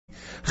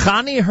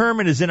Chani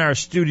Herman is in our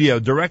studio,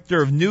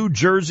 director of New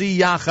Jersey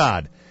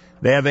Yachad.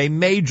 They have a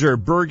major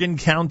Bergen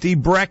County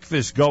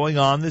breakfast going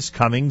on this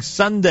coming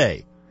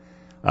Sunday.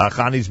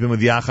 Chani's been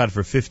with Yachad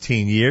for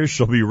 15 years.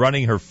 She'll be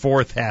running her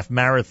 4th half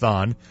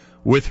marathon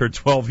with her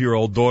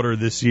 12-year-old daughter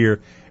this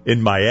year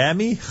in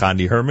Miami.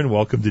 Chani Herman,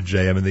 welcome to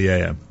JM in the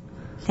AM.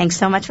 Thanks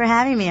so much for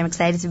having me. I'm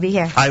excited to be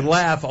here. I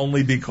laugh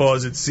only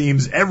because it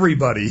seems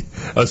everybody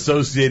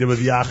associated with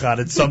Yachad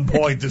at some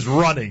point is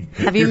running.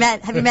 Have you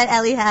met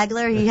Eli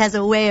Hagler? He has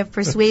a way of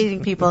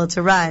persuading people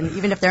to run,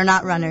 even if they're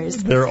not runners.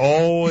 They're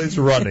always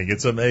running.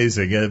 It's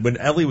amazing. And when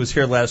Eli was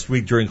here last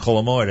week during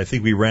Chol Hamoed, I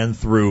think we ran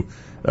through,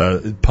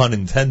 pun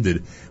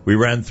intended, we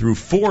ran through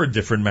 4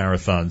 different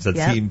marathons that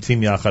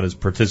Team Yachad is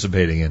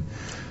participating in.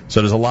 So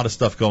there's a lot of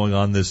stuff going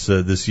on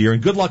this year,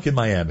 and good luck in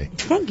Miami.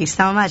 Thank you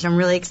so much. I'm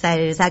really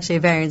excited. It's actually a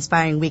very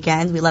inspiring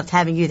weekend. We loved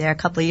having you there a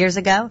couple of years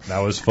ago. That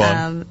was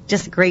fun.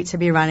 Just great to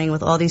be running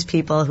with all these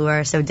people who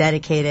are so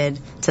dedicated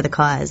to the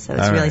cause. So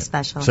it's really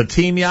special. So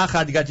Team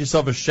Yachad, you got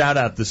yourself a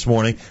shout-out this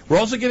morning. We're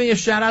also giving a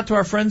shout-out to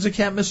our friends at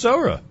Camp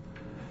Mesorah.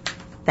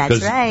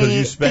 That's right. Because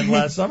you spent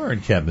last summer in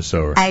Camp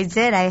Mesorah. I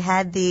did. I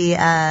had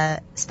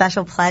the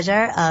special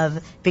pleasure of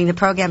being the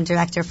program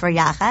director for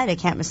Yachad at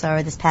Camp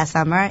Mesorah this past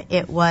summer.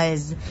 It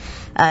was,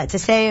 to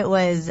say it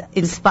was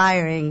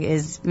inspiring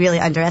is really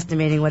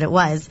underestimating what it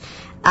was.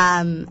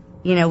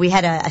 We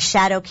had a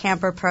shadow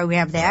camper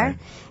program there,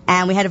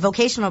 and we had a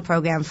vocational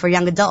program for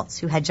young adults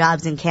who had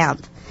jobs in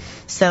camp.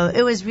 So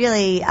it was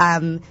really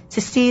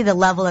to see the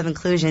level of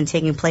inclusion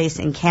taking place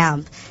in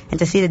camp and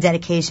to see the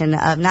dedication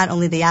of not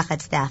only the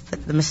Yachad staff,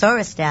 but the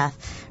Mesorah staff,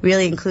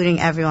 really including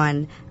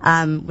everyone,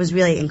 was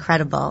really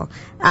incredible.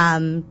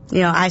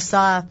 I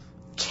saw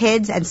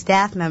kids and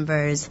staff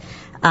members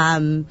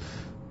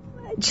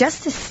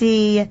just to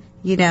see,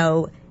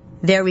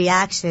 their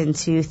reaction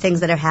to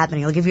things that are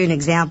happening. I'll give you an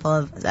example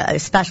of a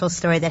special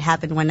story that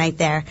happened one night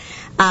there.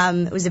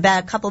 It was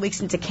about a couple weeks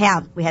into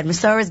camp. We had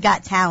Mesorah's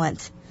Got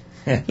Talent.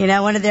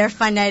 One of their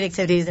fun night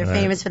activities. They're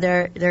famous for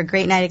their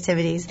great night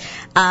activities.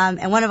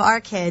 And one of our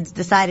kids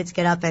decided to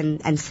get up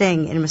and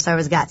sing in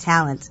Mesorah's Got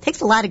Talent. It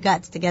takes a lot of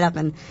guts to get up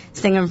and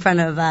sing in front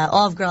of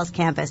all of girls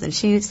campus. And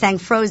she sang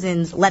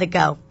Frozen's Let It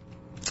Go.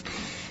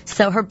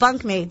 So her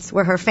bunkmates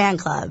were her fan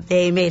club.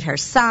 They made her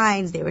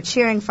signs. They were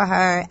cheering for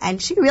her.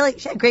 And she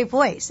had a great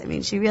voice. I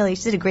mean, she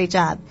did a great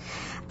job.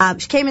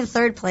 She came in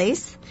 3rd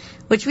place,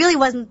 which really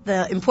wasn't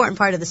the important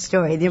part of the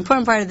story. The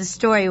important part of the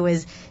story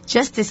was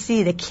just to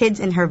see the kids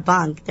in her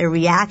bunk, their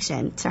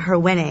reaction to her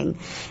winning,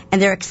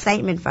 and their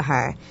excitement for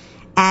her.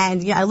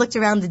 And, I looked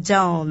around the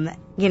dome,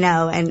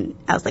 and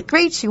I was like,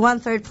 great, she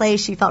won 3rd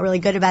place. She felt really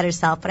good about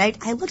herself. But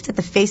I looked at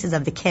the faces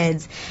of the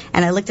kids,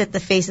 and I looked at the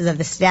faces of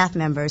the staff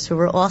members who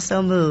were all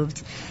so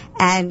moved.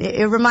 And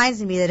it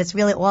reminds me that it's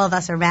really all of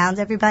us around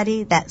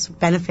everybody that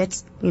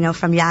benefits,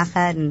 from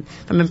Yachad and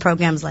from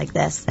programs like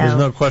this. So. There's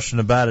no question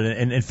about it.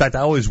 And in fact,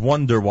 I always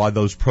wonder why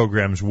those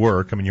programs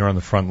work. I mean, you're on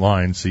the front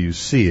line, so you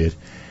see it.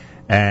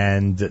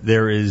 And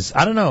there is,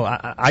 I don't know,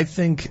 I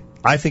think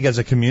as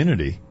a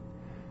community,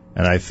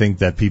 and I think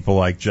that people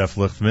like Jeff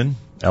Lichtman,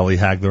 Eli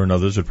Hagler, and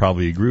others would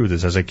probably agree with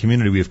this, as a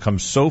community, we have come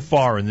so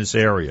far in this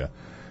area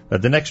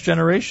that the next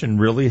generation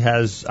really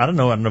has, I don't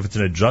know if it's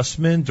an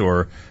adjustment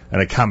or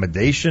an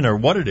accommodation or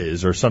what it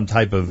is, or some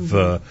type of,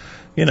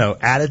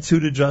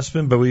 attitude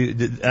adjustment, but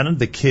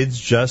the kids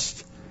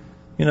just,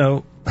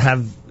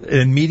 have an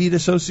immediate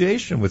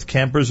association with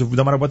campers,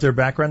 no matter what their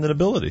background and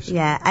abilities.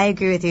 Yeah, I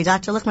agree with you.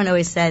 Dr. Lichtman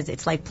always says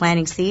it's like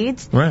planting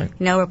seeds. Right.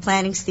 We're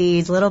planting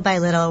seeds little by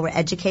little. We're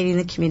educating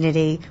the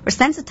community. We're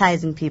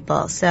sensitizing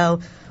people. So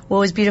what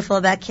was beautiful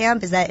about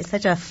camp is that it's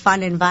such a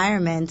fun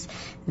environment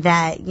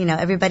that,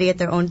 everybody at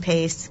their own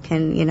pace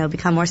can,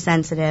 become more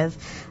sensitive.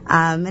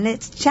 And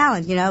it's a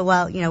challenge,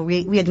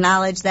 we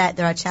acknowledge that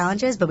there are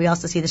challenges, but we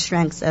also see the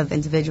strengths of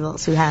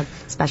individuals who have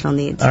special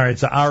needs. All right,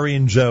 so Ari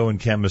and Joe in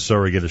Camp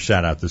Mesorah get a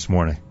shout out this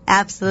morning.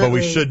 Absolutely. But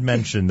we should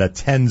mention that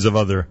tens of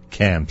other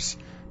camps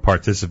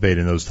participate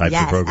in those types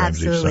of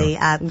programs. Yes, absolutely.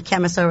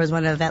 Camp Mesorah was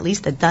one of at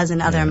least a dozen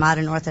other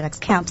modern Orthodox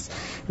camps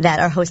that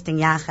are hosting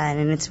Yachad,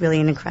 and it's really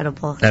an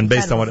incredible. And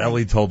based on what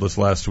Eli told us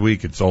last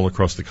week, it's all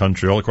across the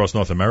country, all across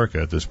North America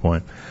at this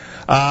point.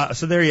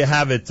 So there you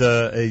have it,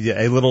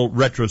 a little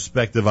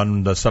retrospective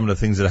on some of the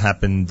things that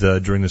happened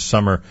during the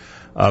summer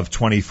of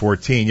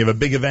 2014. You have a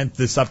big event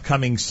this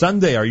upcoming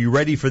Sunday. Are you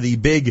ready for the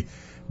big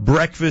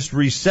breakfast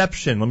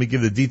reception? Let me give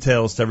the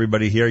details to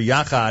everybody here.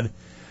 Yachad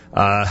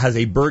has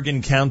a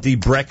Bergen County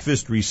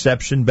breakfast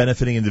reception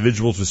benefiting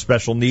individuals with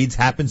special needs.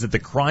 Happens at the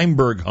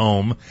Kreinberg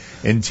home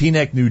in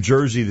Teaneck, New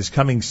Jersey, this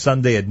coming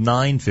Sunday at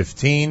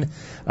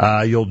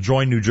 9:15. You'll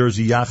join New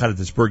Jersey Yachad at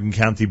this Bergen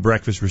County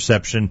breakfast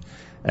reception,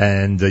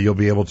 and you'll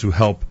be able to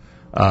help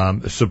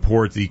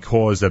support the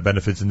cause that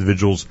benefits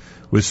individuals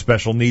with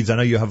special needs. I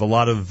know you have a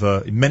lot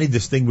of many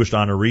distinguished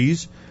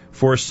honorees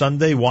for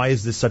Sunday. Why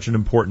is this such an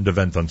important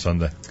event on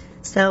Sunday?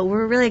 So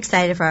we're really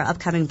excited for our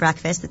upcoming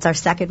breakfast. It's our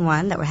second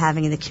one that we're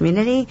having in the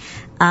community.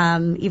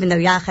 Even though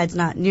Yachad's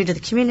not new to the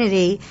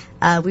community,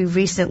 we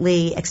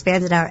recently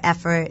expanded our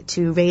effort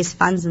to raise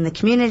funds in the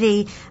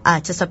community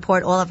to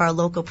support all of our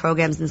local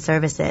programs and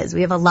services.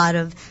 We have a lot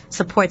of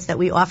supports that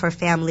we offer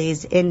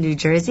families in New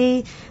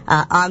Jersey,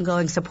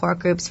 ongoing support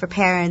groups for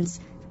parents,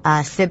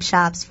 sib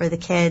shops for the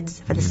kids,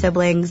 for the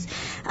siblings.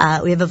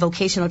 We have a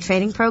vocational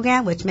training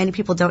program, which many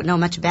people don't know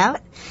much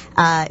about,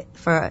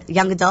 for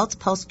young adults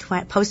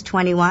post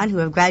 21 who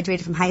have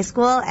graduated from high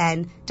school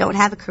and don't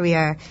have a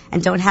career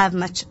and don't have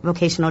much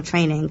vocational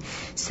training.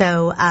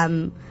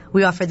 So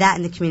we offer that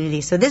in the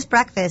community. So this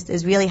breakfast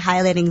is really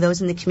highlighting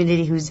those in the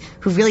community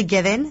who've really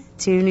given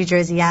to New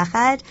Jersey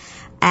Yachad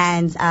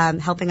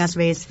and helping us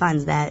raise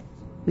funds that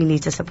we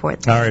need to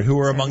support. All right, who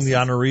are among the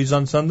honorees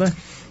on Sunday?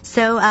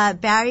 So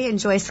Barry and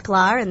Joy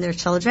Sklar and their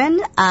children.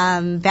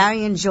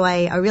 Barry and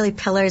Joy are really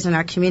pillars in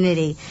our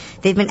community.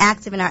 They've been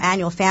active in our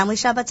annual family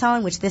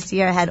Shabbaton, which this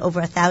year had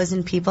over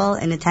 1,000 people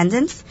in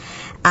attendance.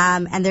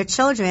 And their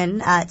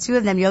children, two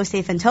of them,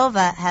 Yosef and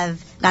Tova,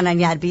 have gone on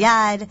Yad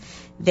B'Yad.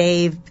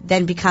 They've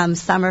then become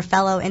summer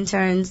fellow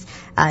interns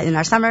in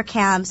our summer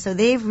camp. So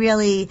they feel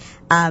really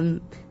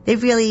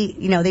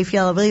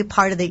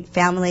part of the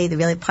family, they're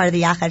really part of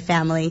the Yachad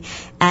family.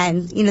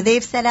 And,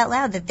 they've said out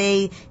loud that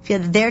they feel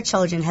that their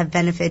children have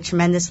benefited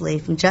tremendously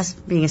from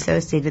just being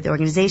associated with the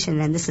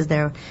organization, and this is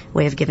their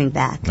way of giving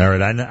back. All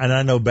right, and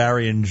I know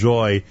Barry and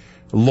Joy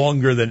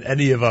longer than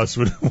any of us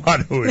would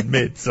want to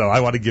admit, so I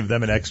want to give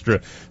them an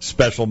extra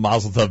special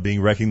mazel tov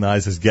being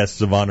recognized as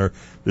guests of honor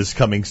this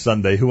coming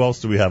Sunday. Who else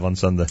do we have on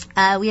Sunday?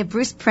 We have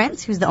Bruce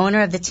Prince, who's the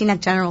owner of the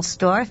Teaneck General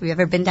Store, if you've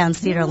ever been down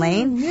Cedar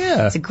Lane.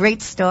 Yeah. It's a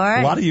great store.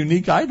 A lot of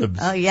unique items.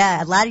 Oh,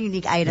 yeah, a lot of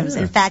unique items.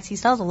 Yeah. In fact, he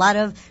sells a lot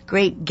of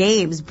great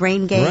games,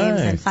 brain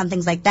games, and fun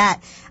things like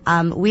that.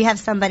 We have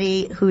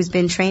somebody who's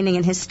been training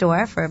in his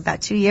store for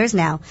about 2 years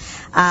now,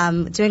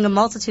 doing a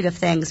multitude of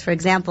things. For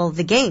example,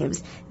 the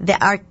games.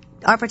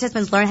 Our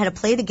participants learn how to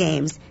play the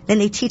games. Then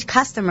they teach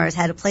customers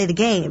how to play the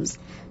games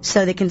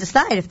so they can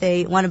decide if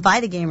they want to buy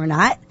the game or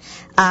not.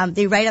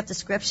 They write up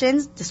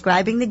descriptions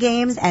describing the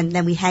games, and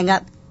then we hang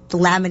up the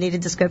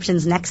laminated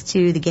descriptions next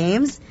to the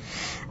games.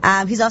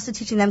 He's also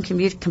teaching them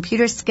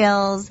computer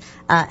skills,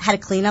 how to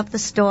clean up the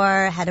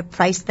store, how to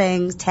price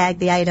things, tag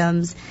the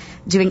items,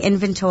 doing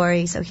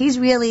inventory. So he's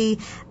really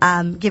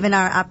given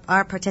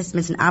our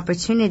participants an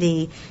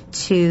opportunity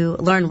to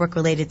learn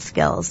work-related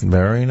skills.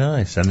 Very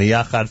nice. And the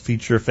Yachad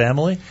feature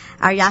family?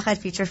 Our Yachad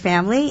feature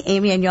family,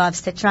 Amy and Yoav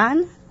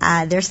Citron.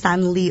 Their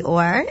son,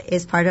 Lior,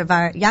 is part of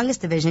our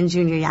youngest division,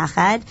 Junior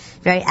Yachad.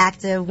 Very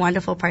active,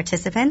 wonderful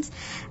participants.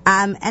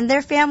 And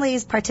their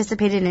families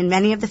participated in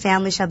many of the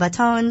family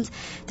Shabbatons.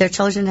 Their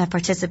children have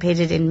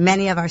participated in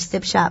many of our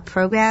Sib Shop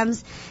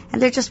programs. And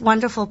they're just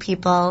wonderful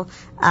people.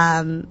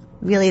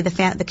 Really,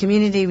 the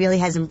community really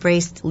has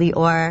embraced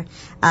Lior.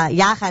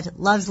 Yachad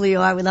loves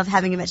Lior. We love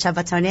having him at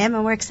Shabbatonim,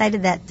 and we're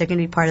excited that they're going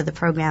to be part of the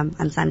program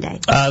on Sunday.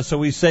 So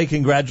we say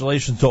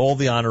congratulations to all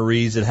the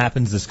honorees. It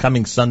happens this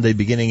coming Sunday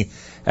beginning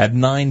at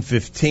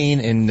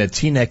 9:15 in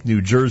Teaneck,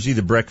 New Jersey.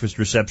 The breakfast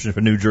reception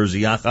for New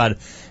Jersey Yachad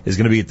is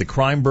going to be at the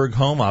Kreinberg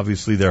home.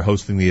 Obviously, they're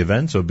hosting the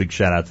event, so a big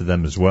shout out to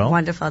them as well.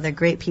 Wonderful. They're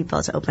great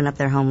people to open up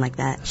their home like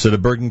that. So the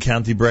Bergen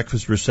County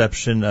breakfast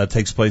reception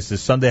takes place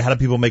this Sunday. How do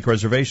people make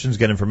reservations,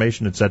 get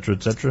information, etc.,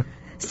 etc.?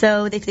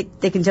 So they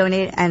can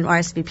donate and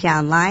RSVP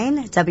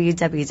online,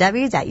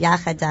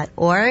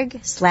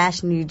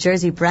 www.yachad.org/New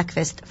Jersey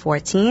Breakfast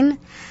 14,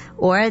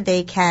 or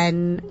they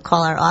can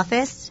call our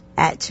office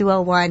at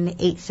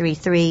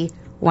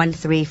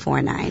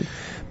 201-833-1349.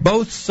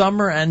 Both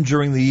summer and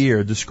during the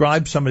year,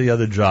 describe some of the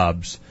other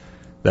jobs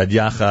that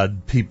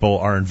Yachad people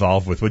are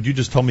involved with. What you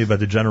just told me about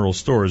the general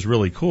store is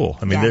really cool.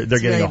 I mean, they're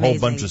getting really a whole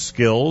bunch of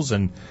skills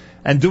and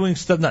doing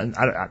stuff.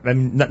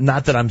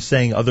 Not that I'm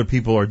saying other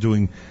people are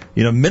doing,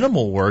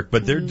 minimal work,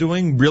 but they're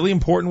doing really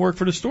important work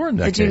for the store in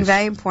that case. They're doing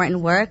very important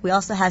work. We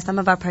also have some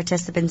of our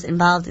participants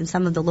involved in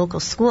some of the local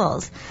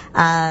schools.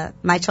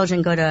 My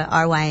children go to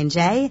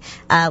RYNJ.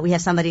 We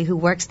have somebody who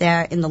works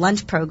there in the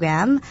lunch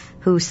program,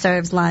 who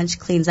serves lunch,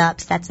 cleans up,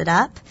 sets it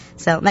up.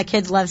 So my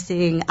kids love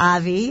seeing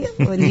Avi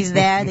when he's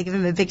there. They give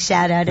him a big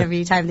shout out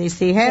every time they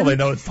see him. Well, they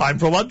know it's time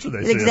for lunch when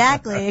they see him.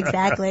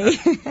 Exactly.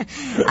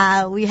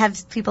 We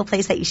have people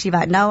placed at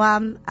Yeshivat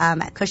Noam,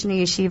 at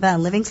Kushner Yeshiva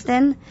in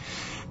Livingston.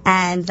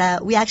 And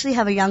we actually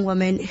have a young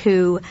woman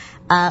who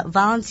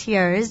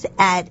volunteers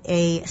at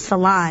a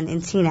salon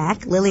in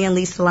Teaneck, Lillian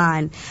Lee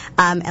Salon.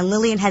 And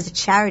Lillian has a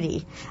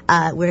charity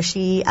where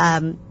she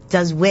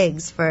does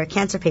wigs for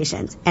cancer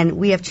patients. And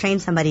we have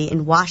trained somebody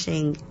in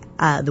washing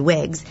the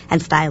wigs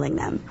and styling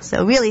them.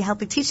 So really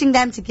teaching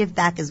them to give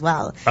back as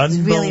well. It's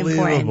really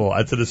important.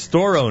 Unbelievable. To the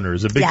store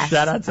owners, a big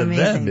shout out to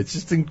them. It's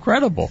just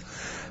incredible.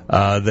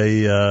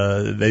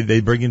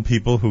 They bring in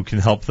people who can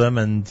help them,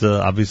 and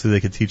obviously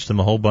they can teach them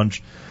a whole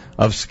bunch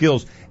of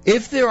skills.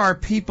 If there are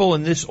people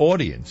in this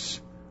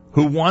audience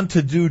who want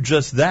to do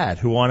just that,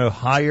 who want to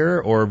hire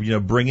or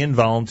bring in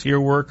volunteer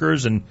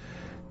workers and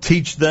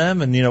teach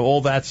them and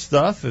all that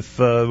stuff? If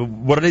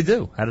what do they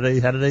do? How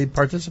do they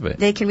participate?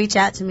 They can reach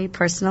out to me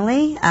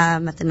personally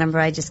at the number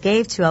I just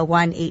gave,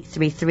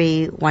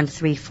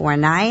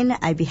 201-833-1349.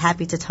 I'd be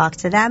happy to talk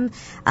to them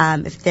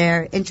if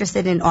they're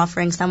interested in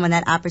offering someone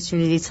that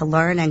opportunity to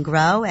learn and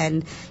grow,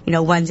 and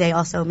one day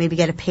also maybe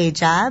get a paid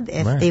job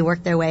if they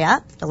work their way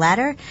up the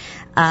ladder.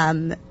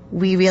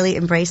 We really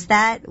embrace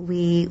that.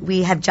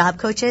 We have job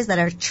coaches that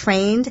are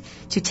trained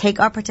to take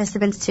our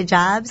participants to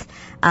jobs,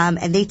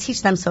 and they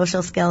teach them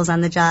social skills on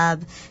the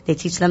job. They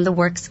teach them the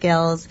work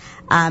skills,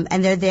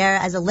 and they're there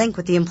as a link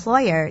with the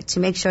employer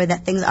to make sure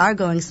that things are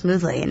going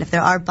smoothly. And if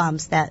there are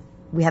bumps, that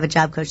we have a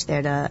job coach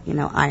there to,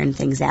 iron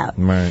things out.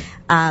 Right.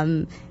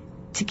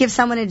 To give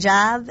someone a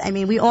job,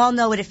 we all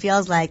know what it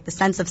feels like, the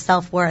sense of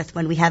self-worth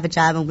when we have a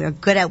job and we're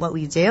good at what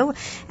we do.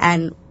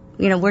 And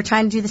we're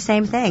trying to do the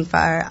same thing for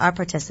our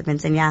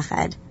participants in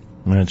Yachad.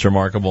 It's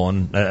remarkable.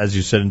 And as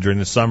you said, during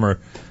the summer,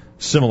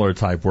 similar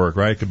type work,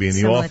 right? It could be in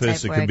the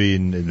office, it could be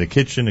in the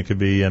kitchen, it could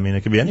be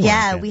anywhere.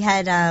 Yeah, we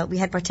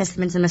had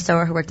participants in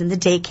Masorah who worked in the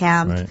day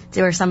camp. Right.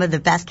 They were some of the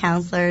best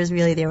counselors.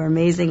 Really, they were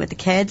amazing with the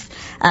kids.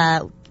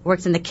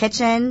 Worked in the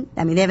kitchen.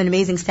 They have an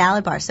amazing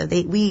salad bar, so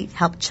we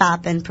help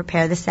chop and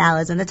prepare the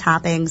salads and the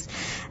toppings.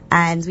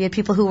 And we had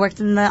people who worked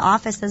in the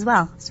office as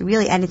well. So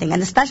really anything.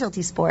 And the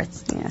specialty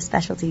sports,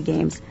 specialty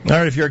games. All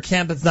right, if you're a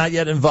camp that's not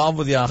yet involved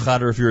with Yachad,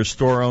 or if you're a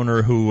store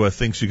owner who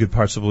thinks you could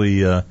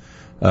possibly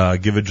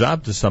give a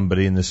job to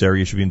somebody in this area,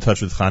 you should be in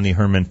touch with Chani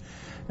Herman,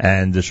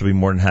 and she'll be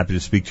more than happy to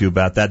speak to you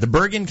about that. The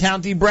Bergen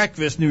County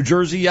Breakfast, New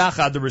Jersey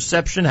Yachad. The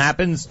reception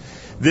happens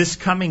this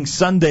coming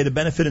Sunday to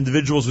benefit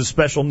individuals with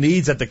special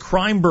needs at the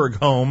Kreinberg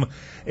home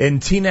in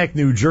Teaneck,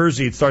 New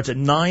Jersey. It starts at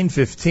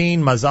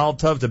 9:15. Mazal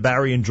Tov to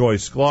Barry and Joy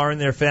Sklar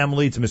and their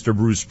family, to Mr.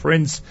 Bruce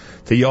Prince,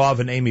 to Yoav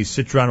and Amy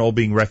Citron, all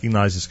being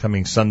recognized this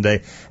coming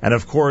Sunday. And,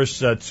 of course,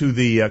 to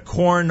the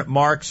Korn,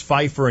 Marks,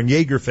 Pfeiffer, and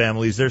Yeager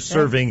families. They're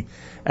serving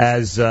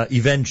as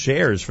event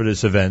chairs for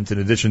this event, in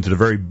addition to the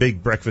very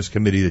big breakfast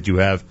committee that you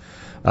have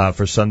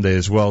for Sunday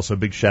as well. So a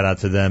big shout out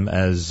to them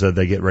as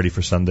they get ready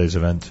for Sunday's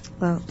event.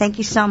 Well, thank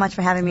you so much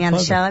for having me on the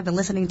show. I've been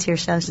listening to your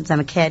show since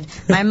I'm a kid.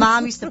 My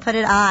mom used to put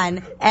it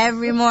on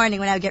every morning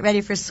when I would get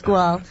ready for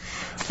school.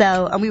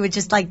 And we would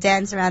just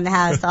dance around the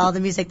house to all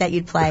the music that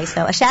you'd play.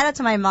 So a shout out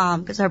to my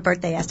mom, because it was her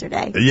birthday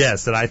yesterday.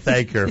 Yes, and I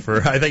thank her for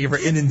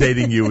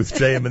inundating you with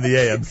JM and the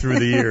AM through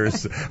the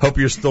years. Hope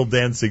you're still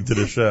dancing to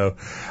the show.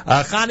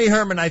 Chani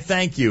Herman, I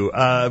thank you.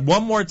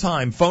 One more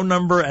time, phone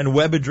number and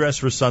web address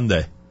for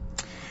Sunday.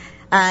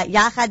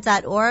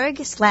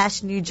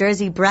 Yachad.org/New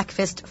Jersey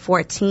Breakfast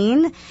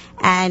 14.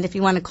 And if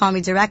you want to call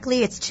me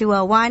directly, it's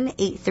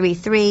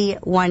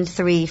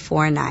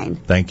 201-833-1349.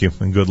 Thank you,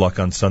 and good luck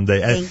on Sunday.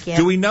 Thank you.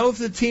 Do we know if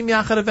the Team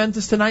Yachad event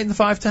is tonight in the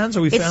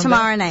 510s? It's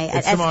tomorrow night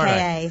at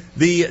SKA.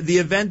 The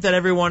event that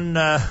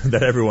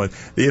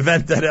the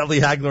event that Ellie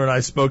Hagler and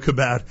I spoke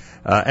about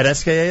at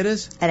SKA it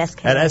is? At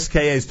SKA. At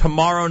SKA is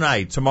tomorrow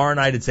night. Tomorrow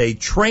night it's a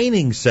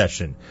training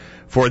session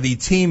for the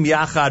Team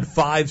Yachad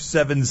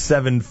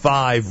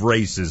 5775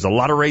 races. A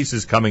lot of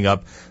races coming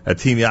up.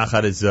 Team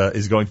Yachad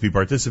is going to be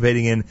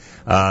participating in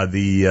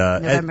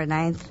November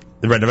 9th.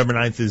 Right, November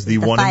 9th is the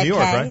one 5K, in New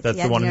York, right?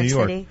 That's the one in New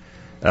York.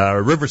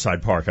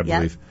 Riverside Park, I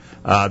believe.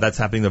 That's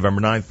happening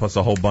November 9th, plus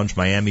a whole bunch,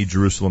 Miami,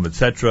 Jerusalem,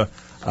 etc.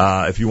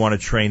 If you want to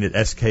train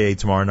at SKA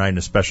tomorrow night in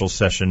a special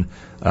session,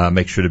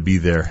 make sure to be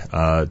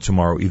there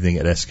tomorrow evening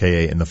at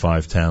SKA in the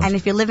 5 towns. And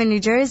if you live in New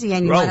Jersey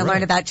and you want to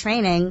learn about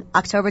training,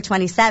 October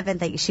 27th at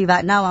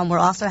Yeshivat Noam, we're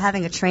also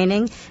having a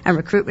training and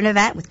recruitment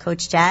event with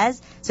Coach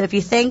Jazz. So if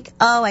you think,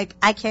 I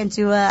can't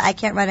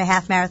run a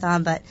half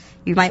marathon, but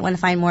you might want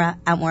to find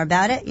out more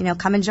about it,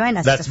 come and join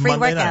us. That's it's a free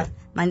Monday workout. Night.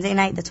 Monday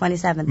night, the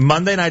 27th.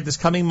 Monday night, this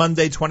coming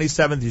Monday,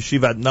 27th,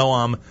 Yeshivat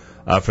Noam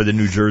for the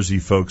New Jersey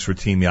folks for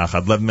Team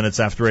Yachad. 11 minutes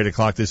after 8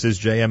 o'clock, this is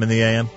JM in the AM.